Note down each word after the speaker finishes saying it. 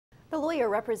The lawyer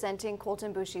representing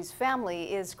Colton Boushie's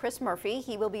family is Chris Murphy.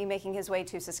 He will be making his way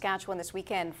to Saskatchewan this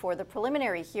weekend for the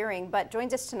preliminary hearing, but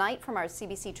joins us tonight from our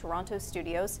CBC Toronto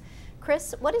studios.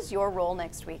 Chris, what is your role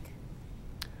next week?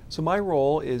 So my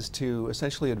role is to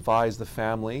essentially advise the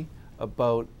family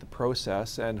about the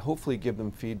process and hopefully give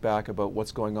them feedback about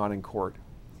what's going on in court.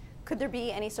 Could there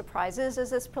be any surprises as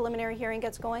this preliminary hearing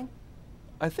gets going?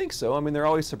 I think so. I mean, there are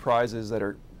always surprises that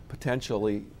are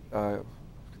potentially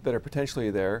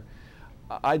there.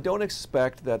 I don't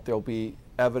expect that there'll be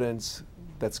evidence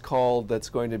that's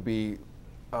going to be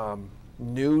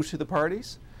new to the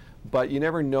parties, but you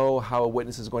never know how a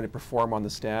witness is going to perform on the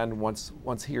stand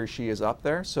once he or she is up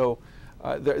there. So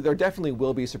there definitely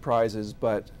will be surprises,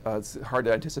 but it's hard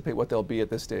to anticipate what they'll be at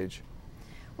this stage.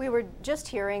 We were just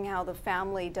hearing how the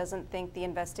family doesn't think the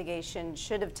investigation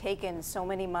should have taken so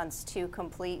many months to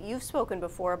complete. You've spoken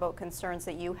before about concerns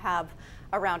that you have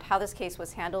around how this case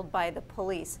was handled by the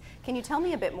police. Can you tell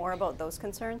me a bit more about those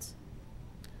concerns?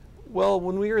 Well,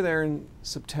 when we were there in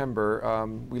September,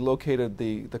 we located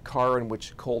the car in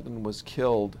which Colton was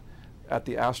killed at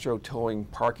the Astro Towing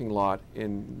parking lot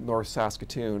in North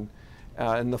Saskatchewan.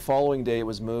 And the following day it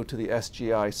was moved to the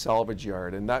SGI salvage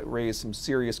yard, and that raised some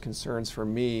serious concerns for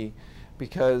me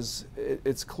because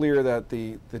it's clear that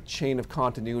the chain of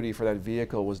continuity for that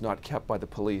vehicle was not kept by the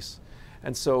police.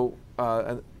 And so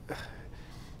I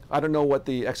don't know what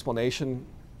the explanation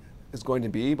is going to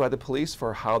be by the police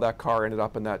for how that car ended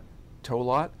up in that tow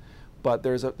lot, but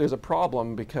there's a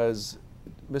problem because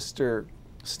Mr.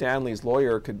 Stanley's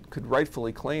lawyer could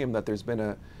rightfully claim that there's been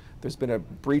a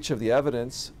breach of the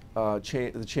evidence,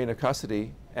 the chain of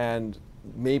custody, and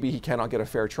maybe he cannot get a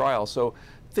fair trial. So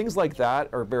things like that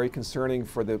are very concerning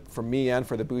for me and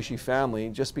for the Boushie family,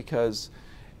 just because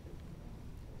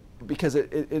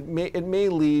it may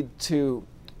lead to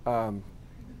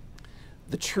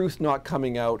the truth not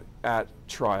coming out at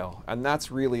trial, and that's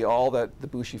really all that the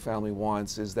Boushie family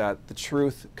wants, is that the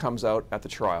truth comes out at the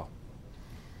trial.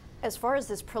 As far as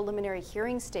this preliminary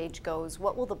hearing stage goes,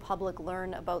 what will the public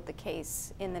learn about the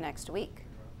case in the next week?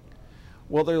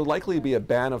 Well, there'll likely be a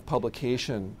ban of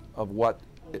publication of what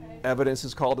evidence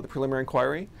is called at the preliminary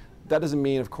inquiry. That doesn't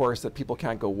mean, of course, that people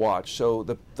can't go watch. So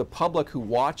the public who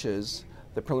watches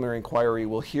the preliminary inquiry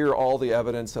will hear all the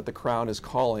evidence that the Crown is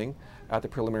calling at the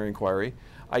preliminary inquiry.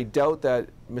 I doubt that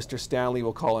Mr. Stanley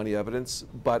will call any evidence,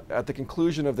 but at the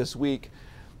conclusion of this week,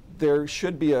 there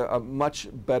should be a much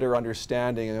better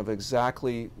understanding of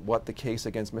exactly what the case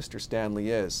against Mr. Stanley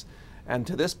is. And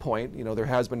to this point, you know, there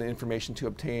has been information to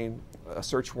obtain a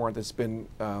search warrant that's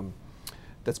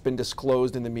been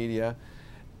disclosed in the media,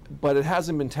 but it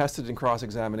hasn't been tested in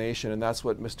cross-examination, and that's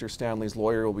what Mr. Stanley's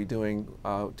lawyer will be doing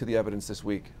to the evidence this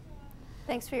week.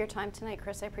 Thanks for your time tonight,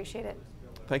 Chris. I appreciate it.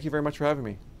 Thank you very much for having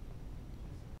me.